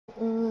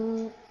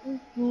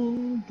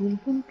Boom,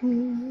 boom,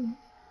 boom.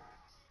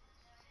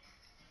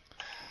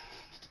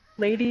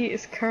 Lady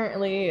is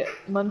currently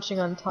munching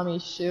on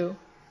Tommy's shoe.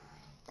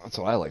 That's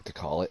what I like to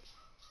call it.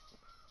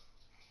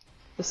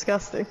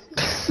 Disgusting.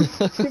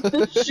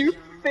 The shoe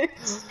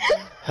fits.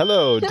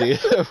 Hello, dear.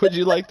 Would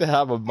you like to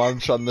have a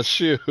munch on the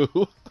shoe?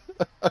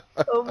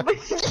 Oh my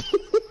god.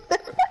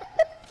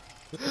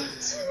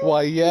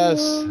 Why,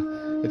 yes.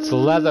 It's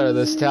leather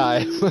this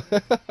time.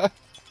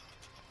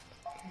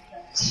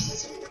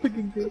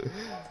 Fucking good.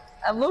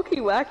 I'm low-key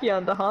wacky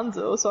on the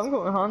Hanzo, so I'm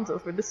going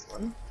Hanzo for this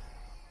one.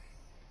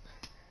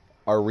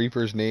 Our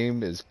Reaper's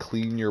name is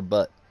Clean Your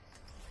Butt.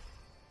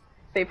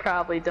 They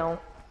probably don't.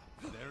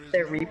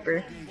 They're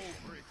Reaper.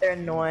 They're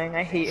annoying.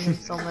 I hate him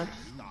so much.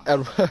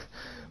 And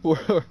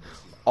we're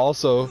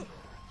also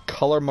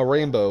color my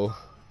rainbow.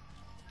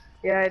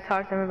 Yeah, I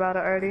talked to him about it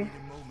already.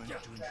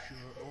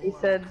 He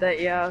said that,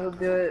 yeah, he'll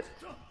do it.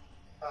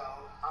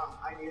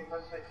 I need to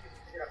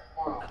figure out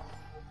tomorrow.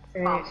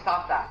 Right. Mom,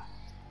 stop that.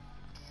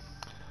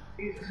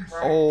 Jesus Christ.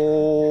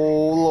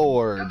 Oh,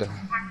 Lord. Look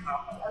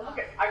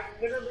at, I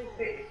literally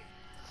see.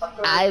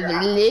 I've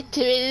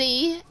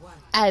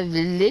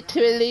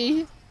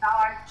literally Now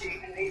I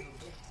see, and they,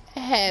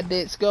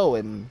 habits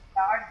going.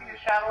 now I see the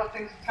shadow of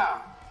things to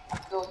come. I'm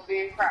still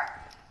seeing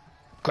crack.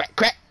 Crack,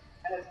 crack.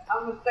 And it's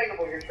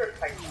unmistakable, your shirt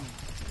tight.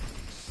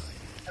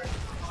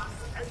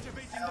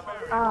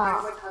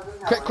 Ah.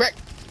 Crack, crack.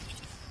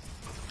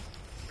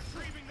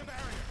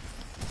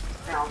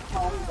 Now,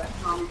 tell me that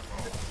Tommy's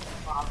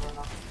father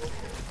enough to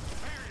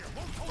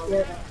do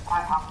it.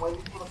 I'm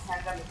waiting for the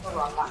pandemic to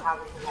run, not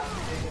having to have a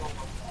big one.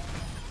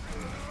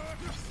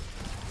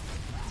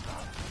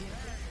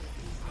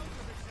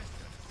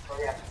 So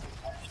yeah.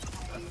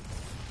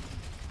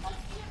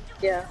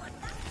 Yeah.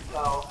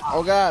 So,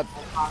 Oh, God.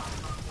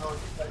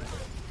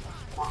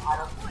 I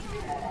don't see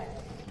that.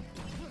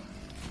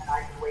 And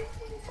I can wait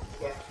till you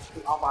get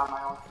all by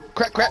my own food.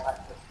 Crack, crack.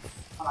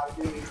 And I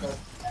do need to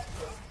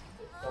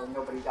so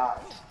nobody dies.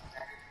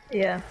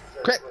 Yeah.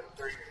 Crack.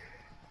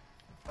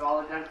 But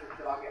all the dentists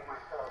that I'll get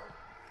myself.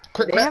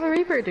 Crack, They have crack. a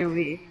Reaper, do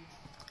we?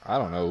 I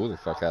don't know who the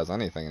fuck has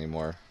anything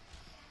anymore.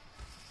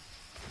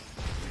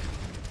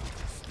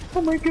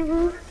 Oh my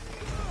god.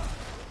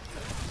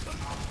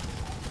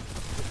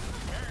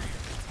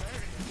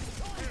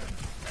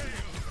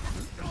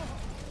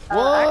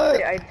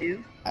 What? Actually, I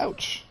do.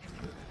 Ouch.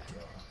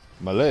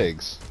 My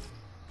legs.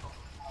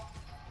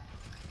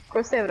 Of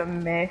course they have it a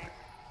May.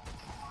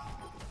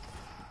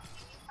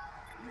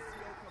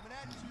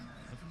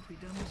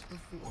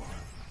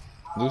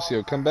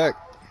 Lucio, come back.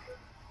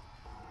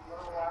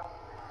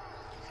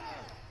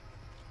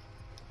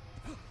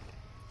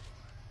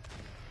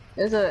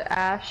 There's a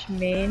Ash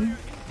main.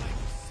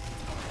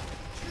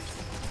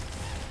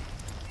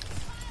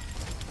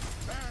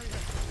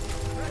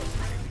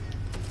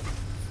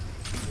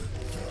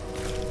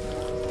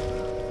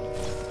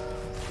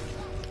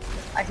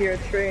 I hear a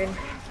train.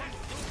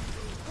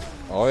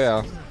 Oh,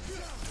 yeah.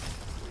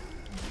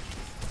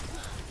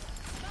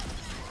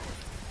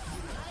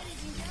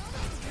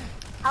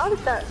 How did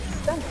that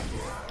stun?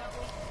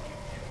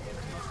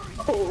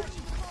 Oh.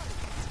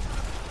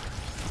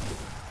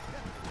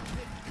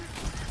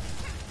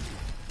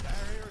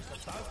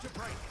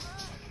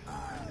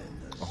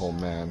 Oh,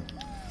 man.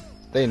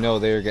 They know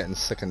they're getting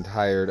sick and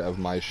tired of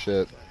my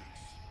shit.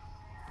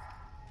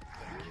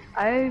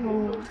 I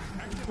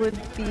would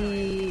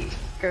be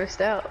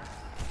grossed out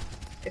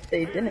if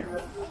they didn't.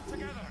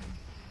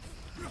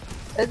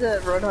 There's a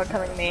Roadhog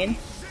coming main,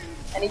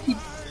 and he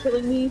keeps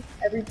killing me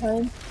every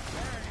time.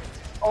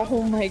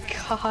 Oh my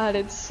god,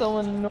 it's so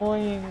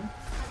annoying.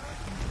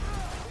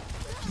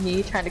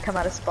 Me trying to come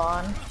out of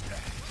spawn.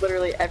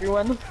 Literally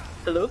everyone.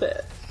 Hello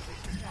there.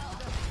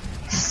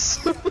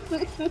 So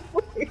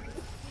annoying.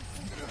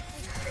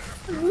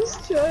 I'm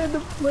just trying to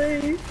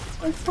play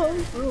a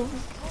puzzle.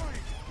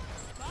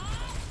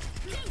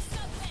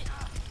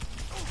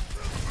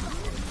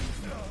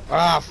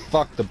 Ah,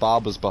 fuck, the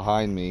Bob was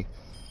behind me.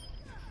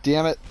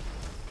 Damn it.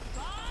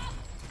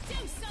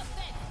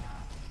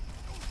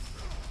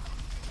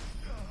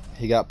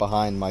 He got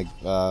behind my,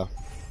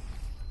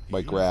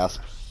 my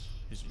grasp.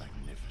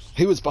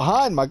 He was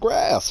behind my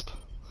grasp!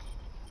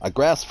 I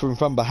grasped him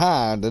from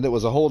behind and it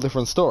was a whole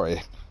different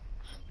story.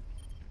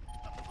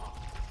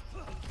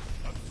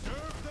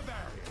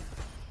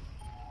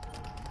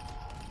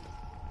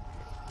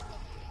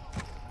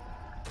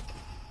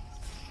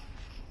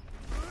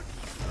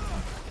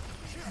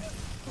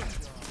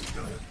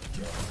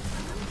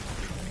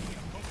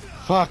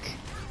 Fuck.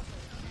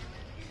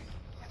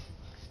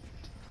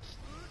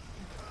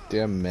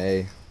 Damn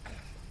May.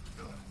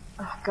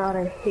 Oh god,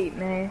 I hate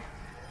May.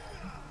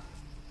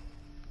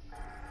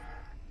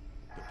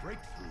 The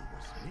breakthrough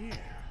was near.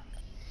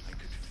 I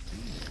could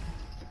feel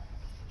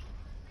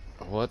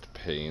it. What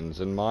pains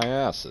in my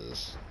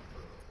asses?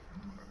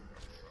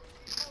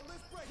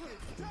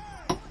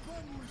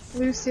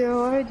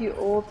 Lucio, why did you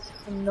ult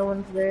when no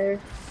one's there?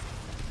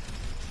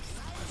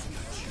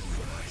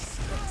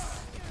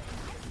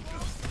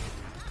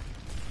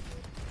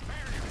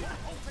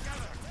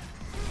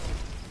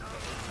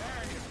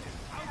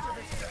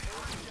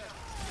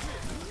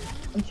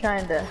 I'm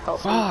trying to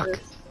help Fuck! with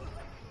this.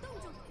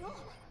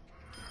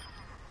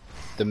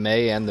 The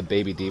Mei and the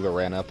baby diva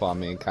ran up on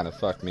me and kind of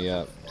fucked me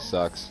up.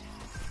 Sucks.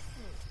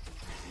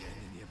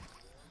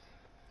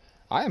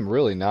 I am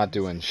really not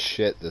doing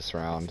shit this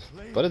round,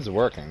 but it's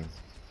working.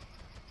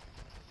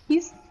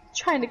 He's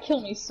trying to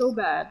kill me so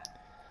bad.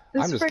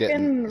 This I'm just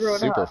getting frickin'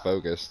 super Roadhog.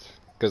 focused.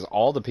 Because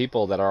all the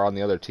people that are on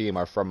the other team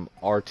are from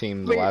our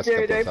team the Wait, last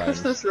Jared, couple of I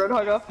push times. this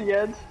Roadhog off the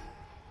edge.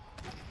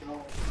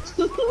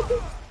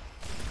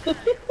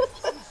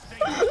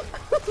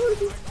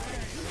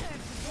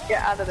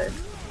 Get out of there.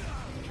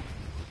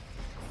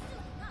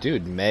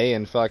 Dude, Mei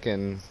and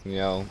fucking, you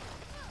know,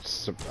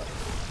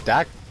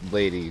 that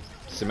lady,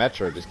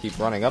 Symmetra, just keep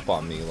running up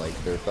on me like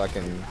they're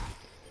fucking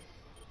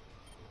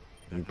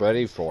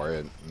ready for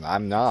it.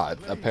 I'm not,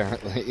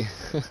 apparently.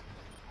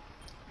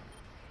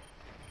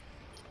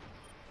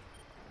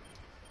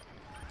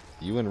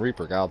 You and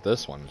Reaper got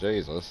this one,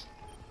 Jesus.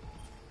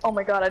 Oh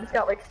my god, I just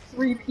got like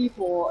 3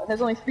 people, and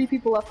there's only 3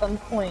 people left on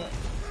point.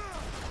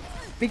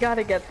 We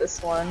gotta get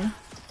this one.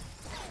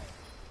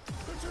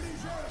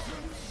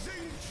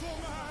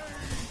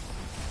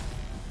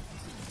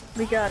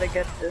 We gotta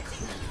get this.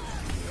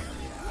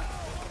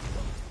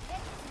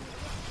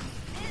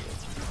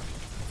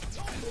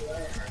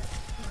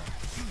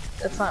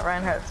 That's not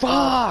Reinhardt.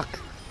 Fuck!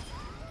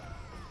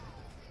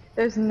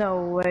 There's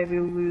no way we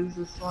lose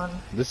this one.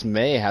 This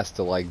Mei has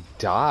to, like,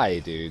 die,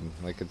 dude.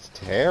 Like, it's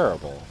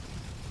terrible.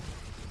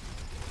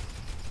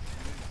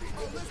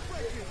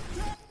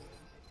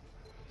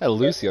 That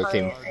Lucio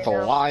came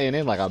flying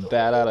in like a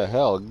bat out of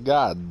hell.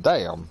 God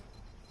damn.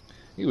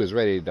 He was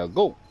ready to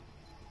go.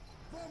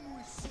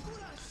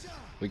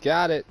 We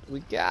got it. We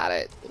got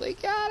it. We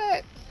got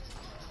it.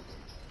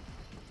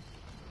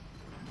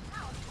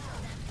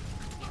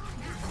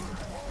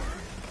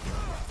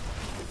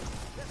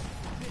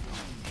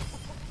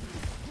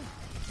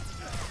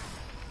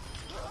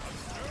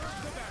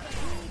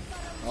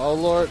 Oh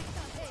Lord.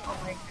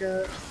 Oh my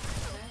god.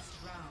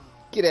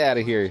 Get out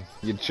of here,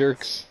 you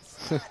jerks.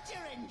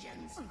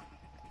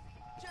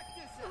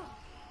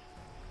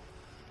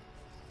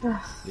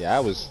 Yeah,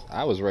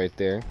 I was right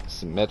there.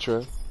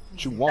 Symmetra.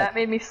 What you want? That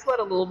made me sweat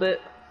a little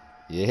bit.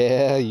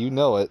 Yeah, you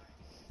know it.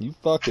 You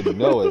fucking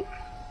know it.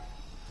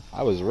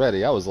 I was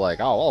ready. I was like,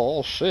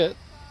 oh shit.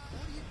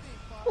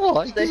 Oh,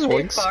 like Should I stay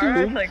zoink, far or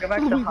scoop. should I go back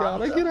to We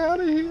gotta Hanzo? get out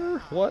of here.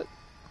 What?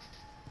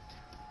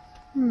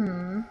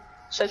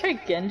 Should I try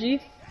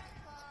Genji?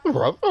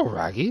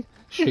 Raggy,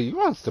 she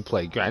wants to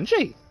play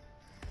Genji.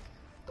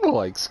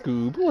 Like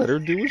Scoob, let her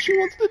do what she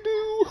wants to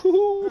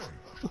do.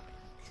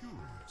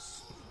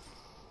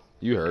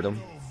 You heard him.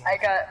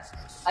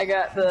 I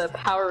got the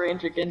Power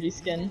Ranger Genji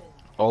skin.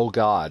 Oh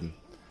God.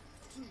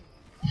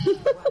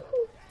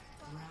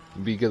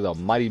 Because a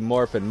Mighty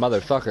Morphin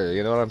motherfucker,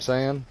 you know what I'm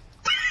saying?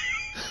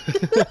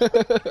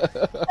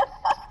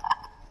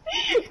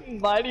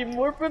 Mighty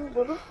Morphin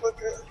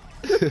motherfucker.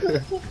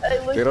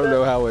 They don't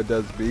know how it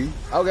does be.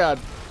 Oh God.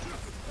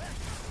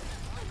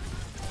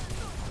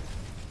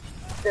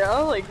 They're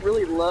all like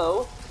really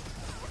low.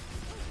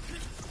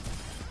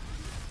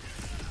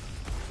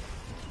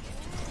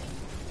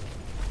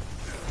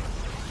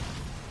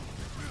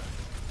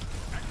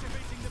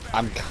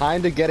 I'm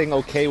kind of getting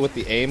okay with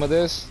the aim of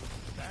this.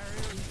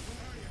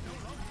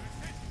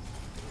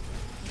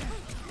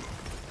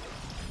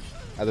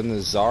 And then the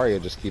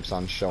Zarya just keeps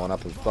on showing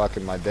up and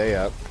fucking my day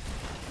up.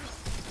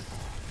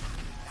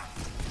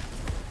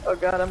 Oh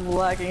god, I'm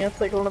lagging.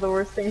 That's like one of the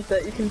worst things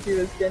that you can do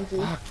as Genji.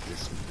 Fuck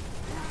this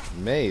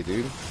Mei,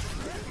 dude.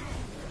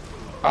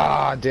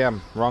 Ah,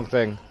 damn, wrong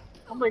thing.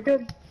 Oh my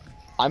god.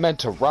 I meant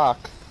to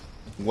rock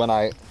when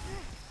I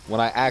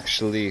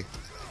actually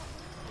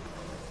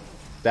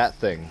that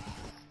thing.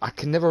 I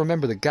can never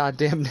remember the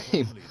goddamn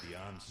name.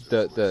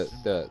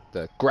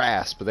 The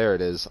grasp, there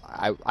it is.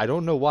 I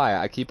don't know why.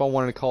 I keep on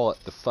wanting to call it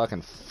the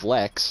fucking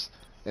flex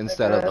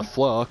instead of the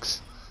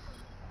flux.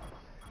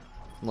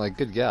 I'm like,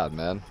 good God,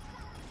 man.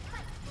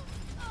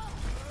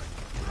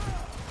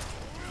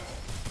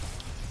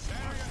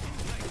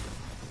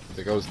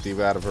 There goes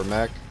Diva out of her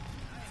mech.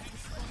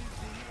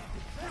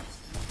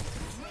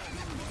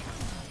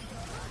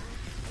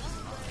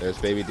 There's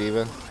baby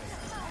Diva.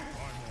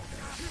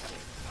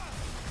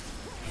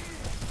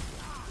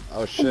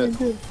 Oh shit.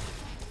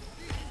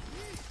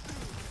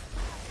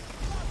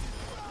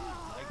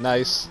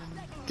 Nice.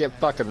 Get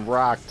fucking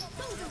rocked.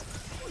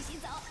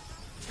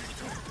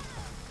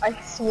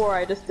 I swore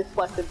I just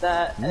deflected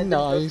that and it didn't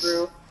go Nice.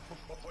 through.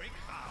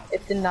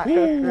 It did not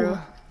go through.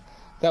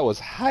 That was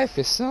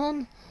hyphy,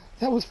 son.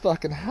 That was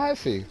fucking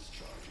hyphy.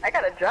 I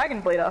got a Dragon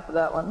Blade off of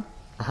that one.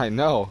 I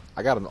know.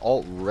 I got an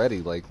ult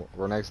ready, like, for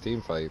our next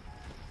team fight.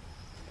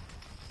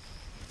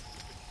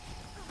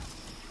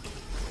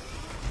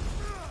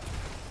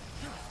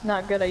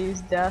 Not good, I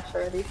used dash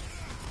already.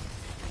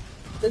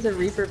 There's a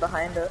Reaper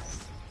behind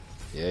us.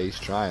 Yeah, he's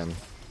trying.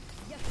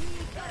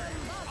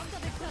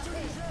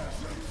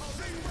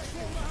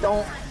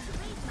 Don't.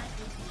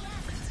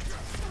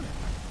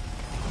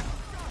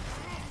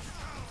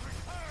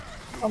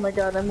 Oh my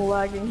god, I'm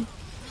lagging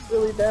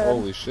really bad.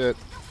 Holy shit.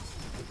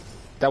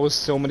 That was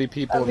so many I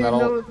people don't and that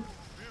even all. know.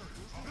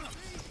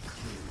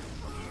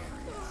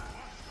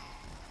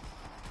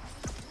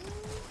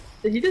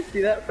 Did he just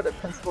do that for the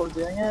principle of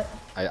doing it?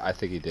 I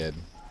think he did.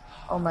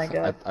 Oh my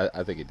god.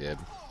 I think he did.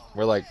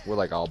 We're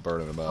like all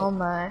burning him up. Oh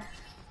my.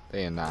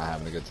 They ain't not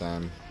having a good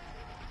time.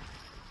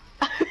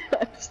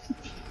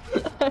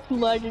 I'm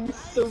lagging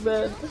so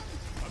bad.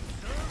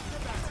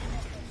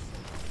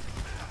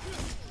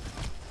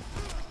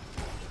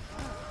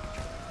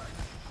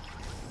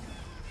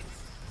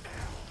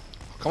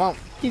 Come on.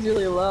 He's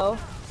really low.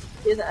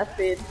 He has an F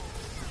fade.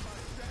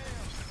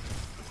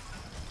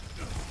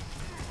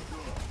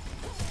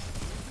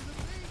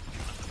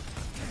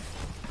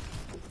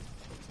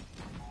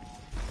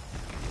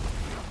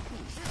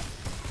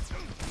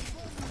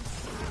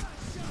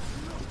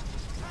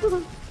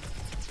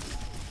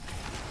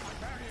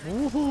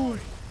 Woohoo!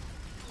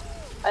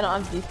 I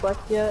don't have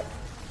deflect yet.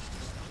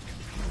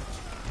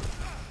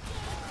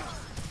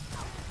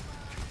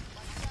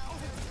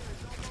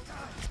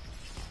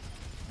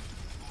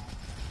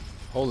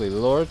 Holy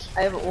lord.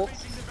 I have ult.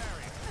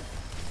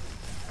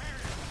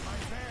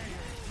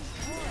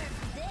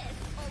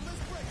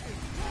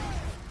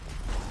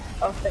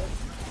 Oh, thanks.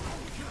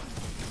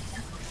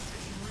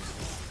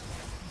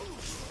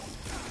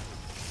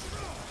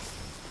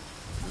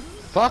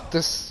 Fuck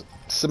this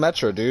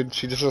Symmetra, dude.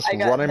 She just I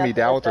got running me nothing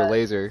down with with her that.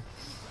 laser.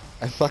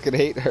 I fucking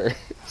hate her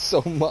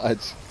so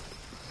much.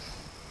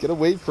 Get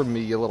away from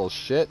me, you little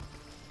shit.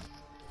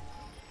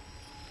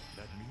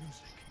 That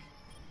music.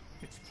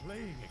 It's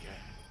playing again.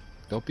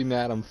 Don't be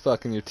mad I'm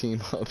fucking your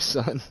team up,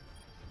 son.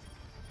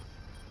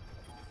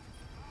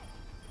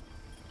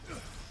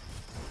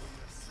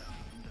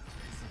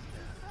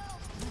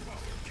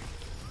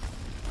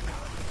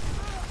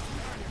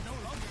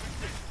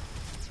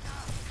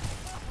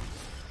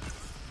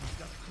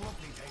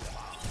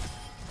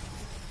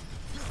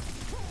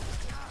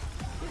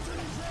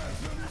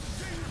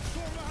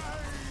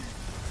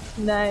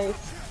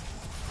 Nice.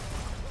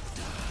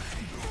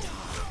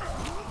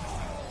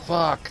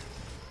 Fuck.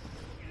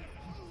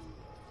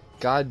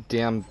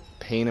 Goddamn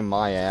pain in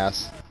my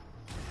ass.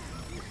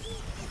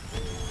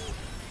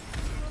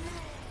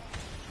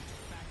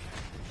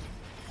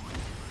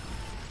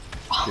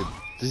 Dude,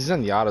 these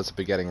Zenyatta's have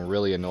been getting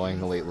really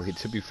annoying lately,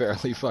 to be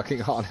fairly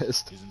fucking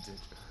honest.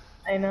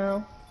 I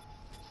know.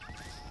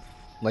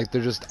 Like,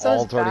 they're just So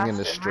all is turning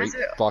into Bastion. straight Why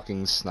is it-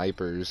 fucking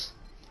snipers.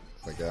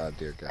 Like, god,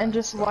 dear god. And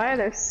just why are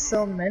there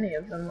so many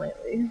of them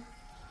lately?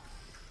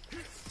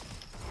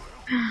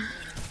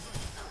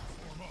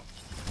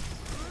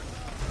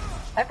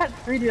 I've had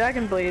 3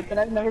 Dragon Blades and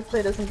I've never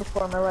played as them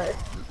before in my life.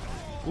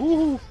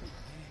 Ooh.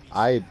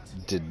 I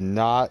did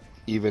not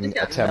even Just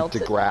got attempt to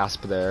melted.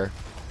 grasp there.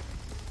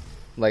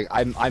 Like,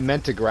 I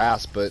meant to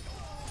grasp, but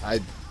I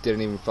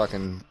didn't even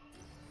fucking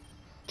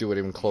do it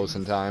even close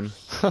in time.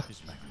 I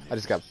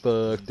just got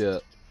fucked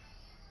up.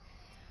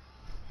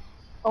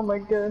 Oh my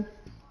god.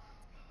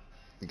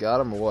 You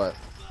got him or what?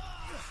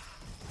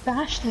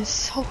 Bastion is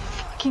so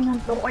fucking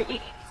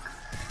annoying.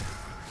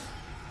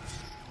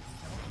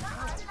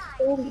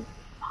 Holy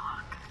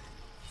fuck.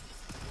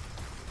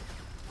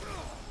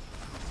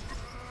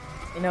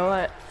 You know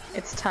what?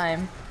 It's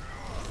time.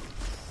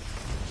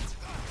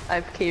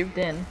 I've caved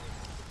in.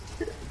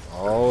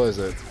 Oh, is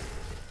it?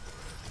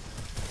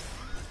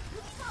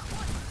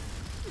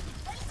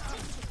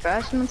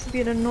 Bastion wants to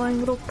be an annoying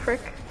little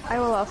prick. I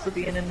will also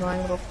be an annoying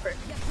little prick.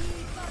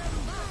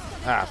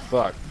 Ah,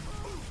 fuck.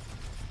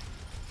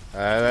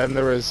 Then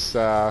there was,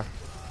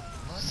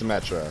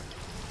 Symmetra.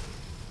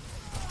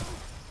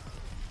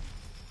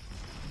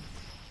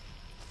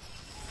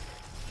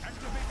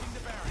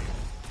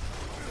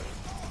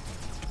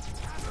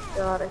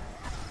 God,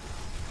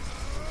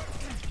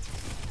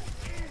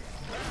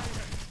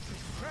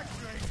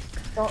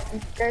 you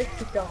guys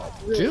keep going like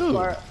really Dude.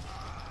 far.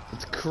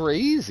 It's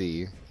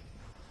crazy.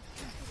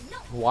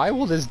 Why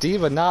will this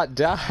diva not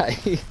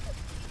die?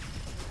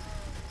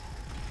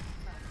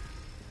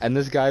 And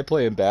this guy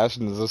playing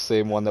Bastion is the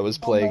same one that was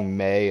playing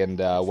Mei and,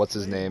 what's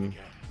his name?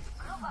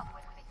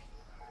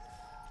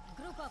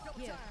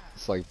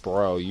 It's like,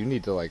 bro, you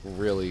need to, like,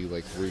 really,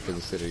 like,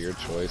 reconsider your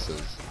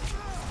choices.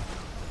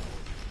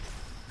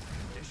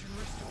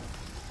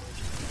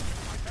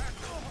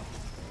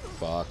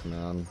 Fuck,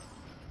 man.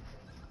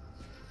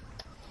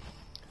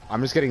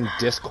 I'm just getting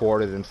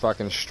discorded and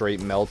fucking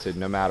straight melted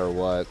no matter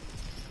what.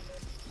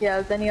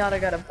 Yeah, Zenyatta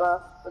got a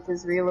buff with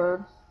his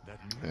reload.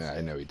 Yeah,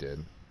 I know he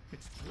did.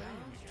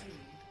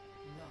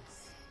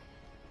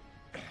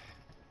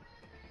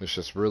 It's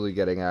just really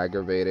getting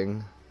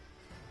aggravating.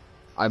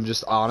 I'm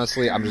just,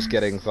 honestly, I'm just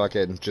getting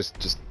fucking,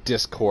 just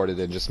discorded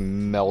and just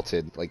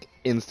melted, like,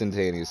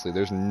 instantaneously.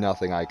 There's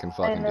nothing I can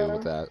fucking do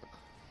with that.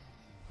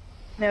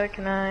 Neither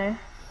can I.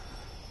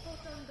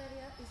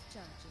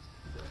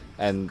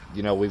 And,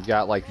 you know, we've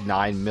got like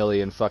 9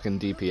 million fucking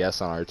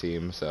DPS on our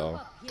team, so.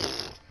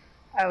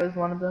 I was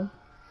one of them.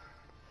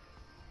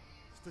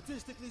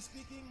 Statistically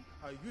speaking,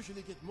 I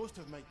usually get most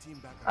of my team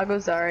back. I'll go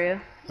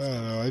Zarya. I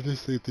don't know, I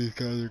just think these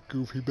guys are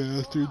goofy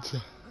bastards.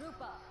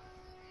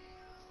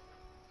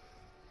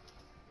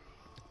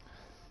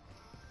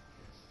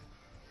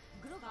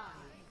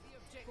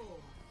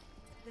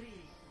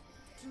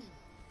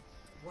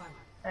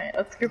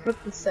 group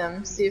with the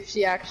sim, see if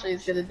she actually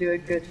is gonna do a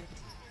good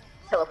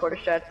teleporter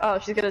strat. Oh,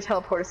 she's gonna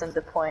teleport us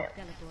into point.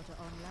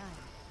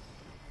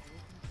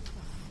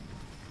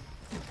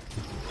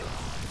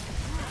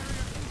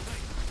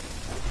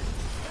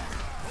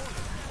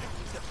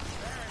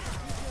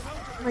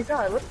 Oh my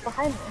god, what's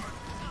behind me?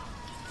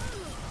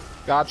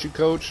 Got you,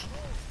 coach.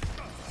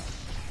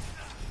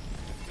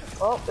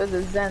 Oh, there's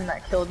a Zen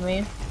that killed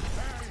me.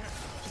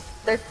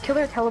 Their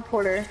killer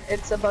teleporter,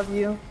 it's above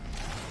you.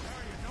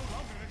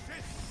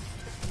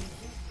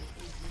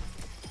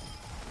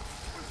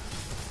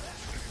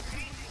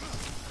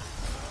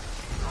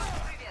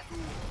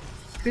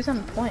 Who's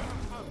on the point?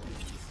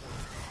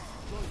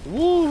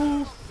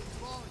 Woo!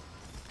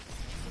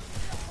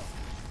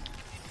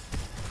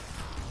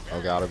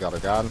 Oh god, oh god, oh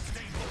god.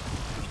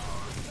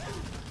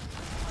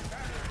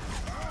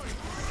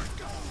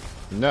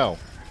 No.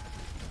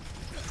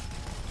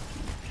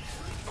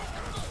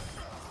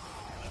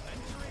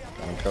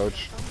 Got him,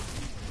 coach.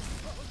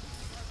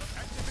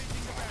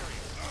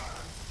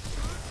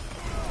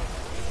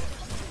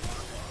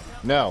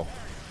 No.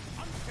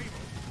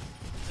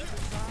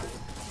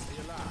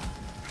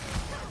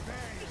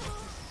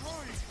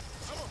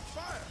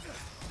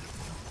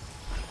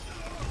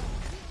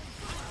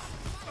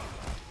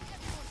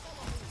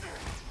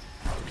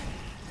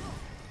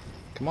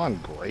 Come on,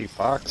 Gray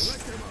Fox.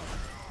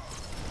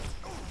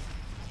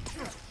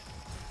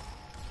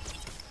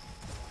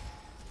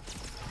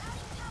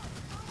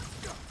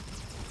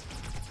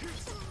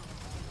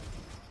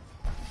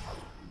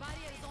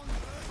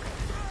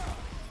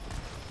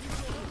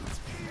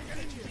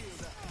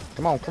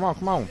 Come on, come on,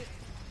 come on.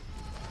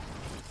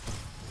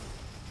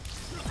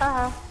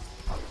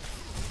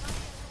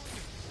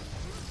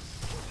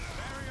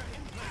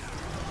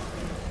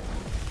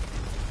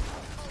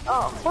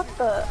 Oh, what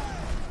the?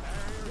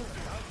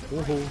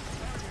 Woohoo.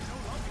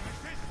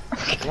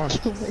 Come on.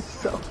 Kill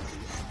myself.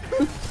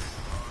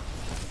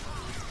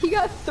 He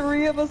got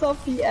 3 of us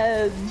off the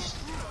edge.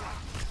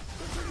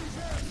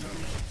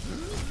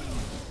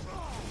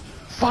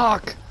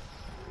 Fuck!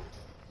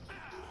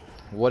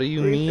 What do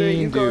you Pretty sure mean,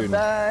 you go dude?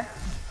 die.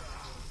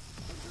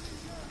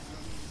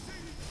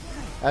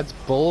 That's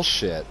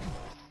bullshit.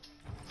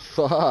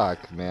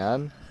 Fuck,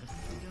 man.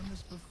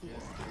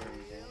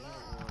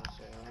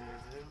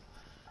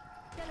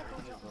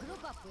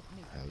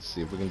 Let's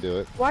see if we can do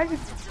it. Why did...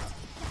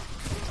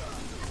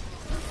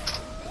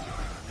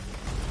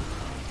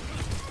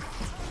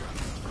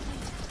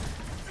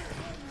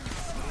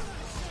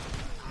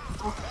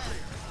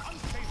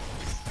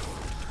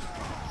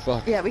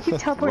 Fuck. Yeah, we keep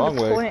teleporting Wrong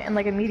to way. point and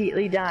like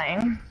immediately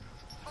dying.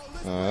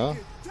 I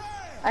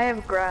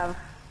have grab.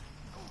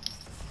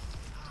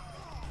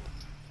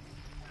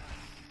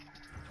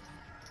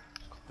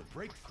 The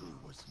breakthrough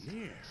was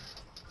near.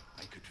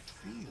 I could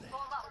feel it.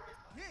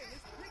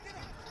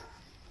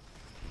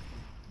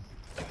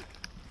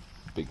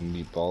 Big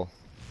meatball.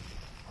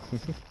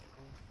 Observe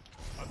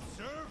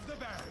the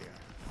barrier.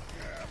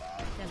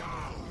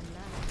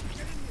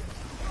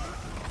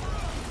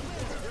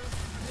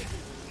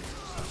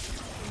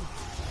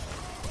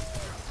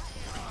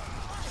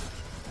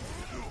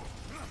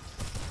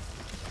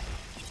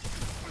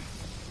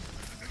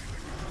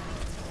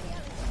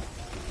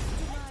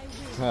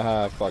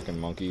 Haha, fucking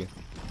monkey.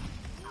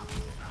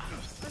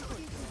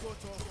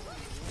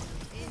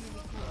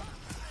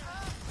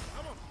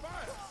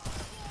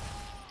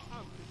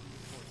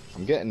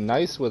 I'm getting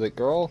nice with it,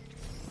 girl.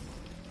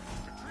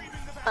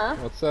 Huh?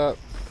 What's up?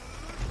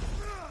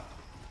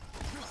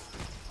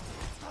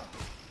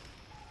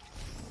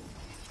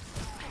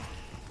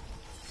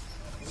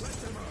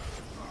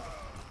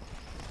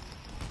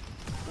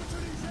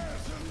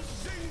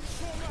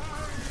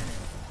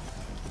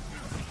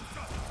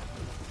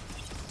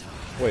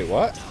 Wait,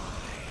 what?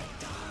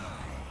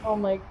 Oh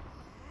my...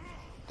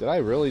 Did I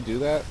really do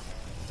that?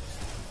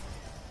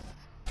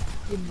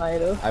 You might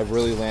have. I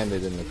really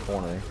landed in the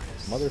corner.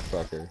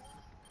 Motherfucker.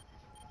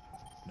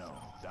 No,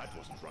 that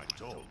wasn't right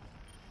at all.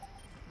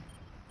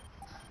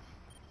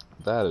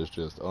 That is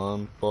just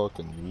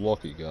unfucking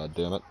lucky,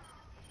 goddammit.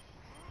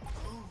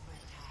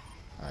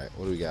 Alright,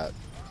 what do we got?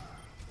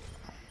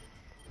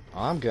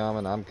 I'm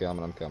coming, I'm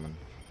coming, I'm coming.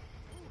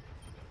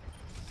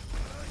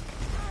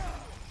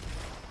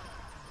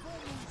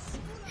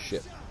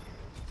 Shit.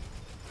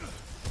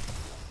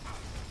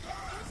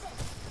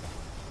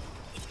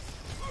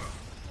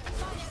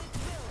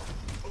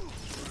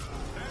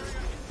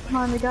 Come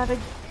on, we gotta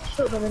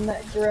kill them in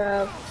that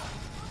grab.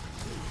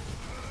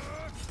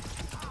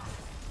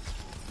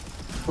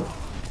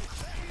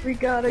 We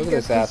gotta Look at get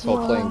this asshole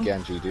one. playing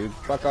Genji, dude.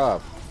 Fuck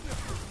off.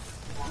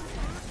 I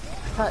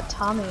thought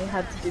Tommy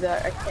had to do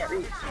that. I can't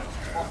reach.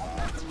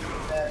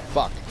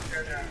 Fuck.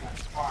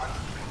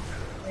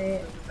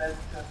 Wait.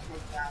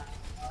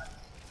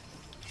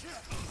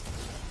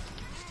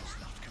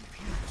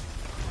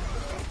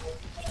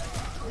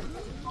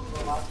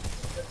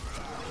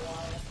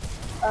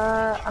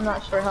 I'm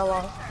not sure how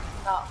long.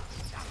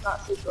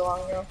 Not super long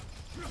though.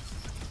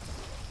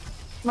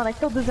 Come on, I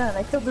killed the Zen.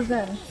 I killed the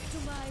Zen.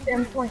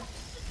 Damn point.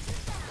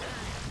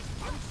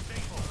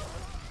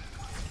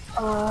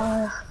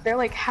 They're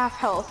like half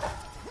health.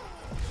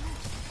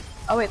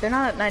 Oh wait, they're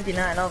not at 99.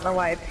 I don't know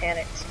why I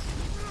panicked.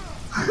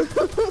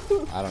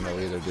 I don't know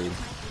either, dude.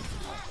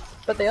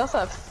 But they also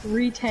have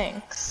 3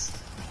 tanks.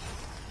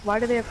 Why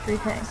do they have 3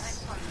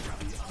 tanks?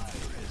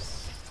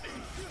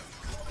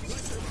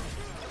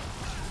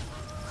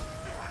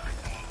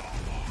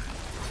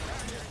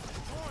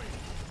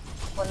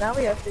 Well, now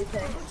we have 3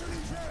 tanks.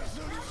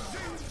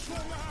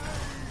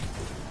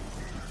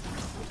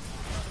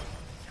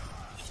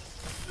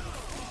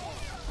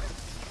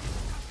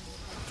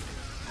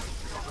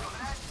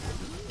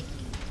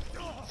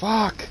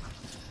 Fuck!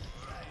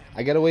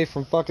 I get away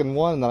from fucking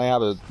one, and then I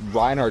have a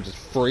Reinhardt just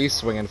free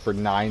swinging for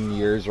 9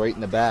 years right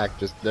in the back.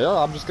 Just, oh,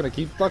 I'm just gonna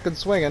keep fucking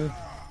swinging.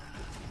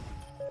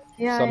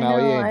 Yeah, Somehow I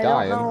know, he ain't I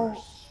dying. don't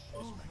know.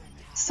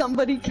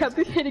 Somebody kept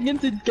hitting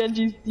into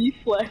Genji's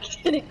deflect,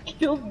 and it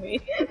killed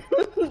me.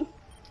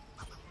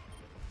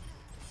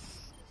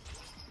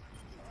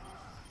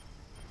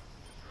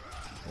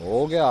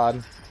 Oh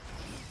god.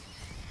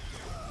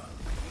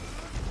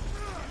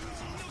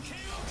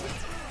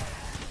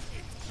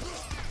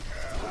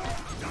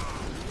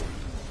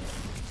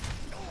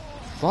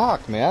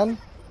 Fuck, man.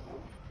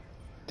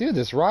 Dude,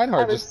 this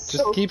Reinhardt just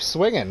keeps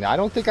swinging. I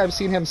don't think I've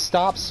seen him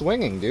stop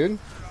swinging, dude.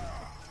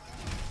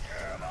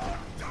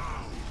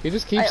 He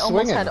just keeps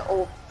swinging.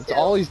 That's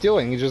all he's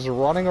doing. He's just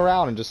running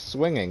around and just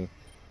swinging.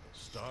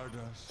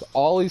 That's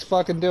all he's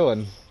fucking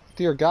doing.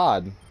 Dear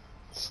God.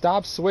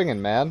 Stop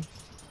swinging, man.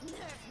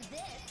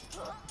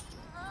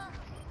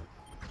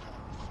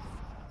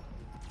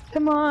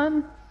 Come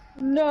on.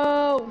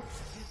 No.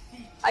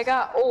 I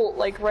got ult,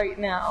 like, right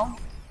now.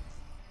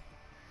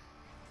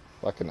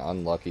 Fucking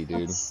unlucky,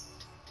 dude.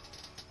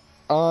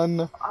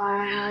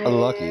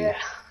 Unlucky.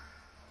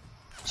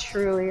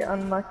 Truly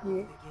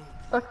unlucky.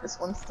 Fuck this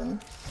Winston.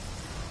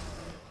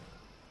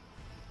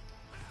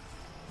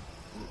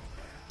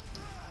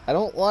 I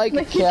don't like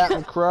it,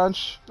 Captain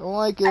Crunch. I don't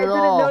like it at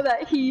all.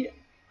 I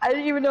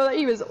didn't even know that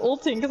he was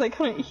ulting because I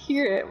couldn't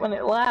hear it when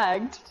it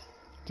lagged.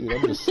 Dude,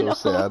 I'm just so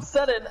sad. All of a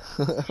sudden,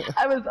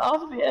 I was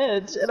off the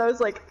edge and I was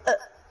like,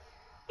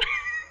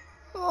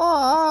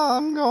 Oh,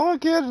 I'm gonna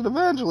get it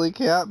eventually,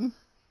 Captain.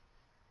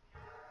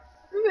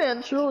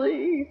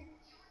 Eventually.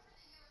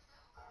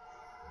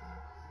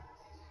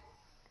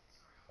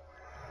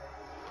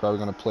 Probably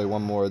gonna play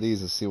one more of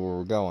these and see where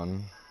we're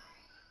going.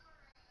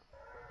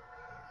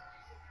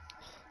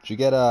 Did you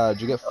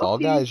get Fall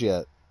Guys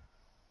yet?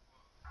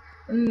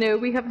 No,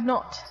 we have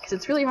not, because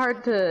it's really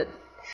hard to